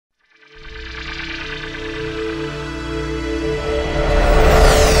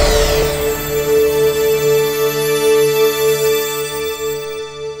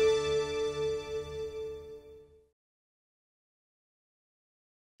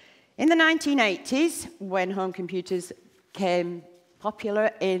In the 1980s, when home computers became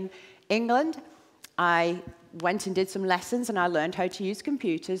popular in England, I went and did some lessons and I learned how to use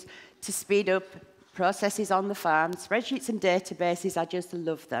computers to speed up processes on the farm, spreadsheets and databases. I just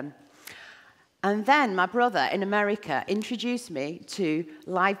loved them. And then my brother in America introduced me to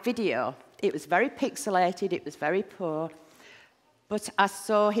live video. It was very pixelated, it was very poor, but I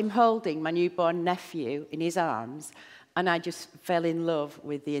saw him holding my newborn nephew in his arms, and I just fell in love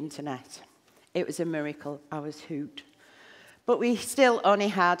with the internet. It was a miracle. I was hooked. But we still only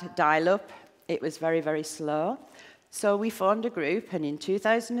had dial-up. It was very, very slow. So we formed a group, and in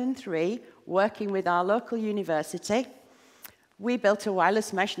 2003, working with our local university, we built a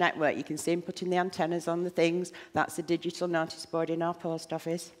wireless mesh network. You can see him putting the antennas on the things. That's a digital notice board in our post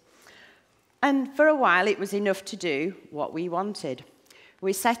office. And for a while, it was enough to do what we wanted.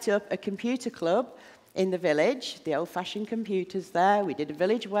 We set up a computer club in the village, the old-fashioned computers there. We did a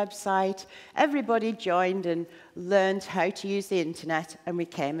village website. Everybody joined and learned how to use the internet, and we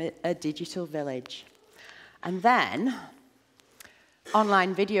became a digital village. And then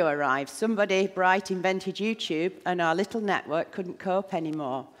online video arrived. Somebody bright invented YouTube, and our little network couldn't cope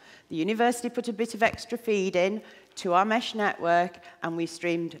anymore. The university put a bit of extra feed in to our mesh network, and we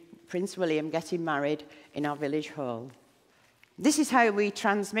streamed Prince William getting married in our village hall. This is how we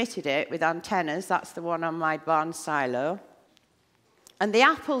transmitted it with antennas. That's the one on my barn silo. And the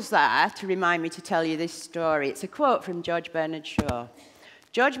apple's there to remind me to tell you this story. It's a quote from George Bernard Shaw.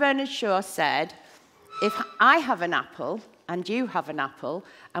 George Bernard Shaw said, "If I have an apple and you have an apple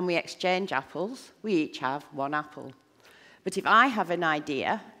and we exchange apples, we each have one apple. But if I have an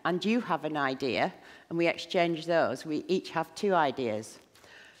idea and you have an idea and we exchange those, we each have two ideas."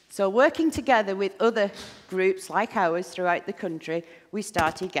 So working together with other groups like ours throughout the country, we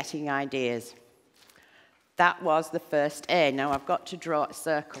started getting ideas. That was the first A. Now I've got to draw a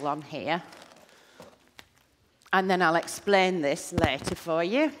circle on here, and then I'll explain this later for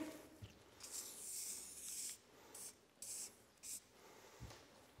you.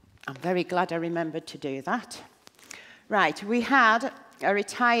 I'm very glad I remembered to do that. Right, we had a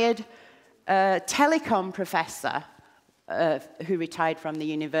retired telecom professor who retired from the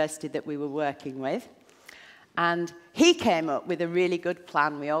university that we were working with. And he came up with a really good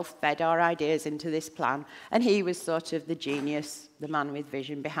plan. We all fed our ideas into this plan. And he was sort of the genius, the man with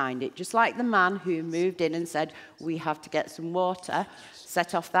vision behind it. Just like the man who moved in and said, we have to get some water,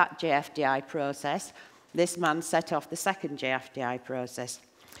 set off that JFDI process. This man set off the second JFDI process.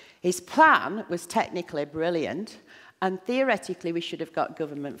 His plan was technically brilliant. And theoretically, we should have got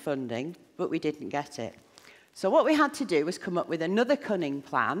government funding, but we didn't get it. So what we had to do was come up with another cunning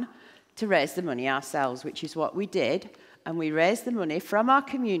plan to raise the money ourselves, which is what we did, and we raised the money from our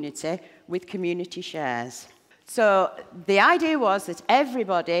community with community shares. So the idea was that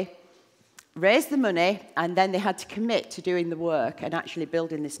everybody raised the money, and then they had to commit to doing the work and actually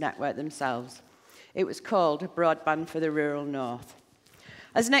building this network themselves. It was called Broadband for the Rural North.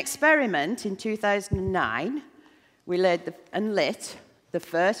 As an experiment in 2009, we laid and lit the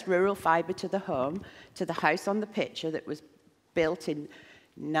first rural fibre to the home, to the house on the picture that was built in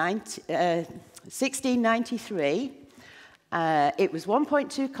 1693. It was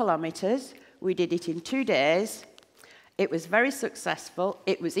 1.2 kilometres. We did it in 2 days. It was very successful.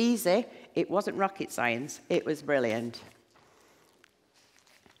 It was easy. It wasn't rocket science. It was brilliant.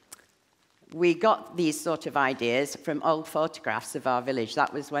 We got these sort of ideas from old photographs of our village.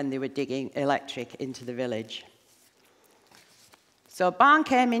 That was when they were digging electric into the village. So a barn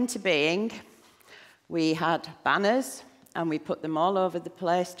came into being. We had banners, and we put them all over the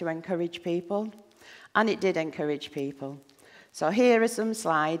place to encourage people. And it did encourage people. So here are some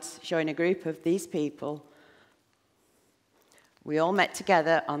slides showing a group of these people. We all met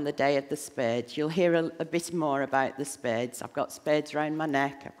together on the day of the spades. You'll hear a bit more about the spades. I've got spades around my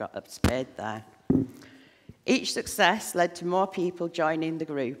neck. I've got a spade there. Each success led to more people joining the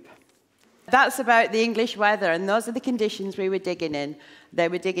group. That's about the English weather, and those are the conditions we were digging in. They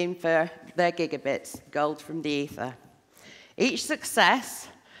were digging for their gigabits, gold from the ether. Each success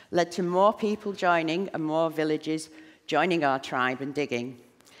led to more people joining and more villages joining our tribe and digging.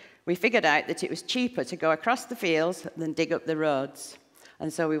 We figured out that it was cheaper to go across the fields than dig up the roads,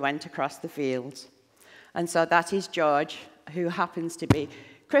 and so we went across the fields. And so that is George, who happens to be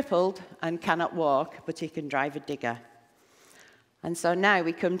crippled and cannot walk, but he can drive a digger. And so now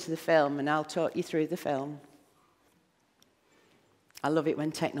we come to the film, and I'll talk you through the film. I love it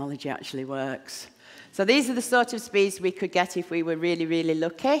when technology actually works. So these are the sort of speeds we could get if we were really, really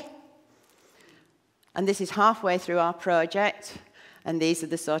lucky. And this is halfway through our project, and these are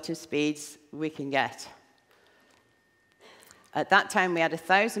the sort of speeds we can get. At that time, we had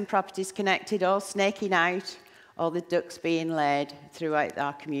 1,000 properties connected, all snaking out, all the ducts being laid throughout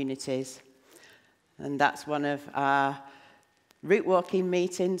our communities. And that's one of our route walking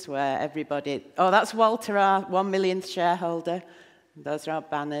meetings where everybody... Oh, that's Walter, our 1 millionth shareholder. Those are our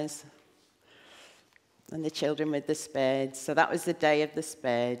banners. And the children with the spades. So that was the day of the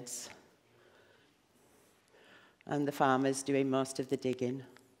spades. And the farmers doing most of the digging.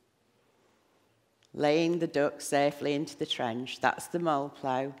 Laying the ducks safely into the trench. That's the mole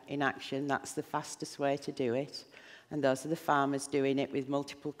plough in action. That's the fastest way to do it. And those are the farmers doing it with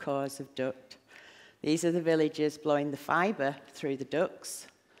multiple cores of duct. These are the villagers blowing the fibre through the ducts.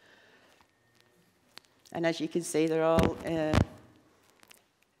 And as you can see, they're all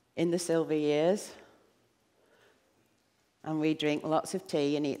in the silver years. And we drink lots of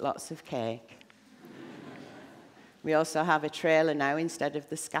tea and eat lots of cake. We also have a trailer now instead of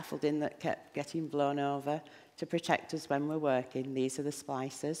the scaffolding that kept getting blown over to protect us when we're working. These are the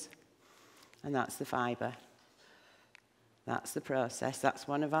splicers, and that's the fibre. That's the process. That's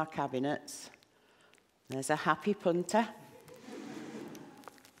one of our cabinets. There's a happy punter.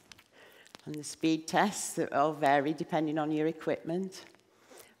 And the speed tests that all vary depending on your equipment.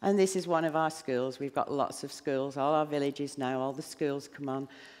 And this is one of our schools. We've got lots of schools. All our villages now, all the schools come on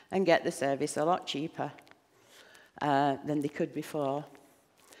and get the service a lot cheaper than they could before.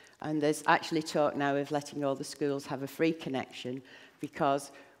 And there's actually talk now of letting all the schools have a free connection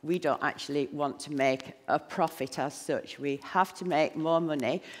because we don't actually want to make a profit as such. We have to make more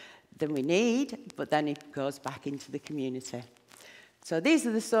money than we need, but then it goes back into the community. So these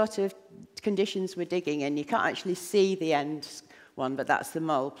are the sort of conditions we're digging in. You can't actually see the end one, but that's the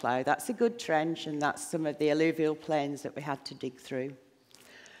mole plough. That's a good trench, and that's some of the alluvial plains that we had to dig through.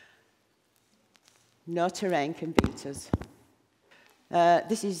 No terrain can beat us.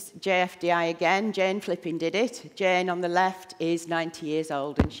 This is JFDI again. Jane Flipping did it. Jane on the left is 90 years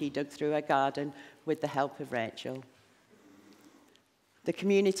old, and she dug through her garden with the help of Rachel. The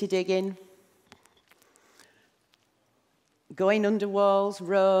community digging, going under walls,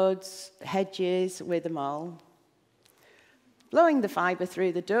 roads, hedges, with them all. Blowing the fibre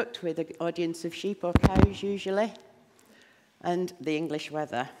through the duct with an audience of sheep or cows usually, and the English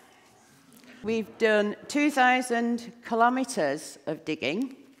weather. We've done 2,000 kilometres of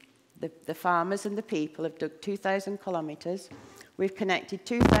digging. The farmers and the people have dug 2,000 kilometres. We've connected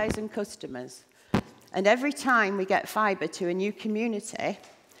 2,000 customers. And every time we get fibre to a new community,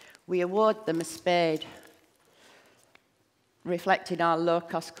 we award them a spade, reflecting our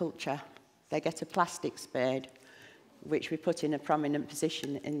low-cost culture. They get a plastic spade, which we put in a prominent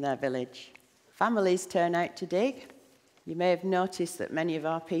position in their village. Families turn out to dig. You may have noticed that many of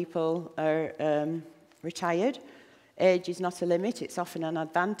our people are retired. Age is not a limit, it's often an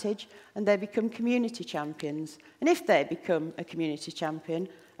advantage, and they become community champions. And if they become a community champion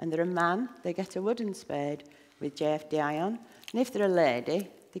and they're a man, they get a wooden spade with JFDI on. And if they're a lady,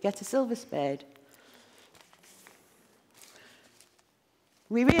 they get a silver spade.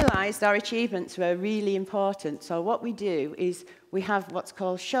 We realised our achievements were really important, so what we do is we have what's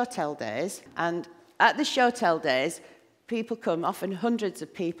called show-tell days, and at the show-tell days, people come, often hundreds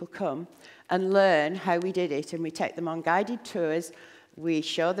of people come, and learn how we did it, and we take them on guided tours, we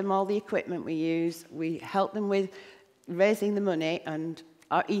show them all the equipment we use, we help them with raising the money and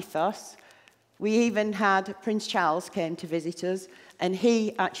our ethos. We even had Prince Charles came to visit us, and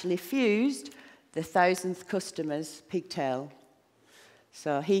he actually fused the 1,000th customer's pigtail.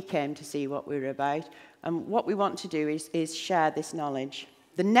 So he came to see what we were about. And what we want to do is share this knowledge.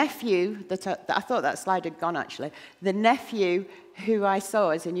 The nephew, I thought that slide had gone actually, the nephew who I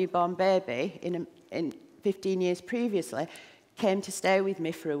saw as a newborn baby in 15 years previously came to stay with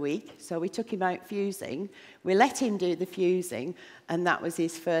me for a week. So we took him out fusing. We let him do the fusing, and that was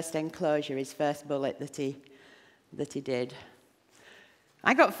his first enclosure, his first bullet that he did.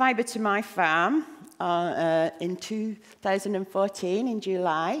 I got fibre to my farm in 2014, in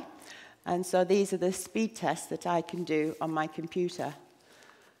July, and so these are the speed tests that I can do on my computer,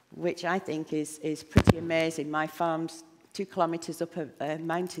 which I think is pretty amazing. My farm's 2 kilometres up a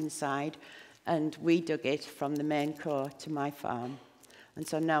mountainside, and we dug it from the main core to my farm. And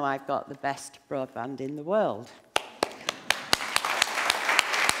so now I've got the best broadband in the world.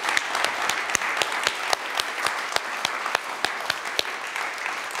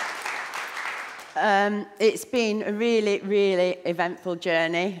 It's been a really, really eventful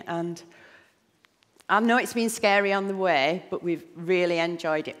journey, and I know it's been scary on the way, but we've really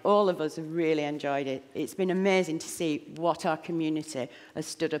enjoyed it. All of us have really enjoyed it. It's been amazing to see what our community has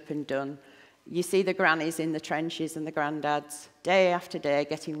stood up and done. You see the grannies in the trenches and the granddads, day after day,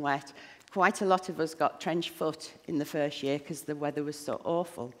 getting wet, quite a lot of us got trench foot in the first year because the weather was so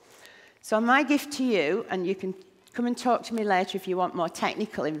awful. So my gift to you, and you can come and talk to me later if you want more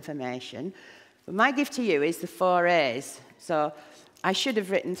technical information, but my gift to you is the 4 A's. So I should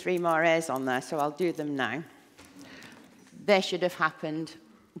have written 3 more A's on there, so I'll do them now. They should have happened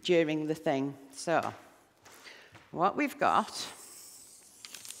during the thing. So what we've got,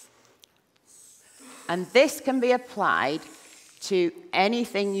 and this can be applied to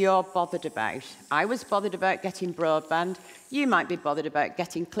anything you're bothered about. I was bothered about getting broadband. You might be bothered about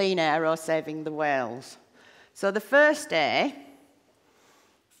getting clean air or saving the whales. So the first A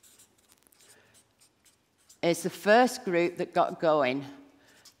is the first group that got going,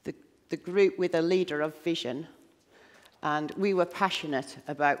 the group with a leader of vision. And we were passionate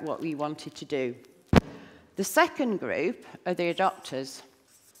about what we wanted to do. The second group are the adopters,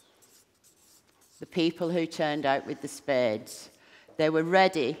 the people who turned out with the spades. They were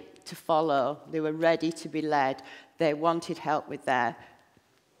ready to follow. They were ready to be led. They wanted help with to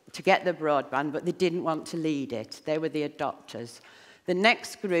get the broadband, but they didn't want to lead it. They were the adopters. The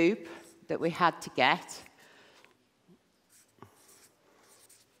next group that we had to get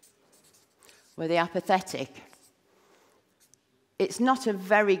were the apathetic. It's not a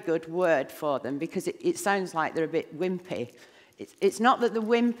very good word for them because it sounds like they're a bit wimpy. It's not that they're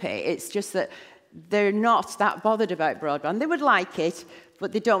wimpy, it's just that they're not that bothered about broadband. They would like it,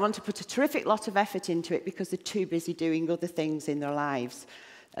 but they don't want to put a terrific lot of effort into it because they're too busy doing other things in their lives,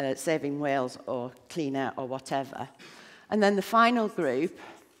 saving whales or clean air or whatever. And then the final group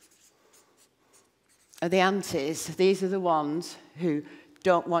are the antis. These are the ones who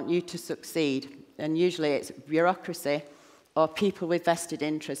don't want you to succeed. And usually it's bureaucracy or people with vested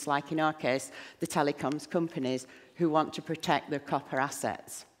interests, like in our case, the telecoms companies who want to protect their copper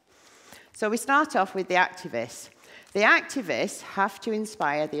assets. So we start off with the activists. The activists have to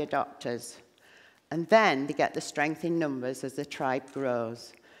inspire the adopters, and then they get the strength in numbers as the tribe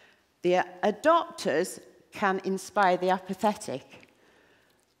grows. The adopters can inspire the apathetic,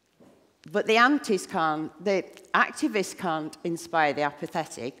 but the antis can't, the activists can't inspire the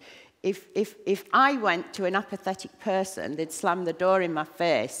apathetic. If I went to an apathetic person, they'd slam the door in my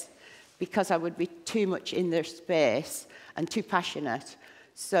face because I would be too much in their space and too passionate.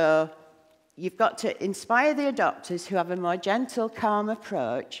 So you've got to inspire the adopters who have a more gentle, calm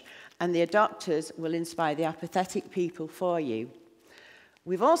approach, and the adopters will inspire the apathetic people for you.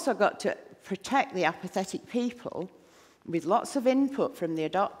 We've also got to protect the apathetic people with lots of input from the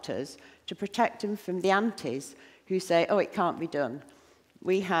adopters to protect them from the antis who say, oh, it can't be done.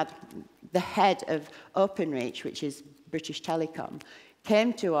 We had the head of Openreach, which is British Telecom,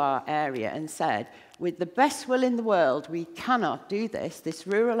 came to our area and said, with the best will in the world, we cannot do this. This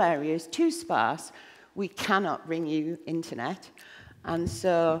rural area is too sparse. We cannot bring you internet. And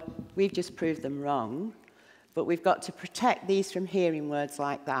so we've just proved them wrong. But we've got to protect these from hearing words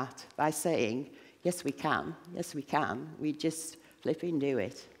like that by saying, yes, we can. Yes, we can. We just flipping do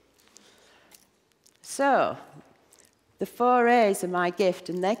it. So the 4 A's are my gift,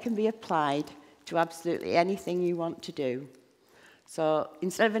 and they can be applied to absolutely anything you want to do. So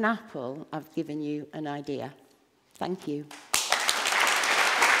instead of an apple, I've given you an idea. Thank you.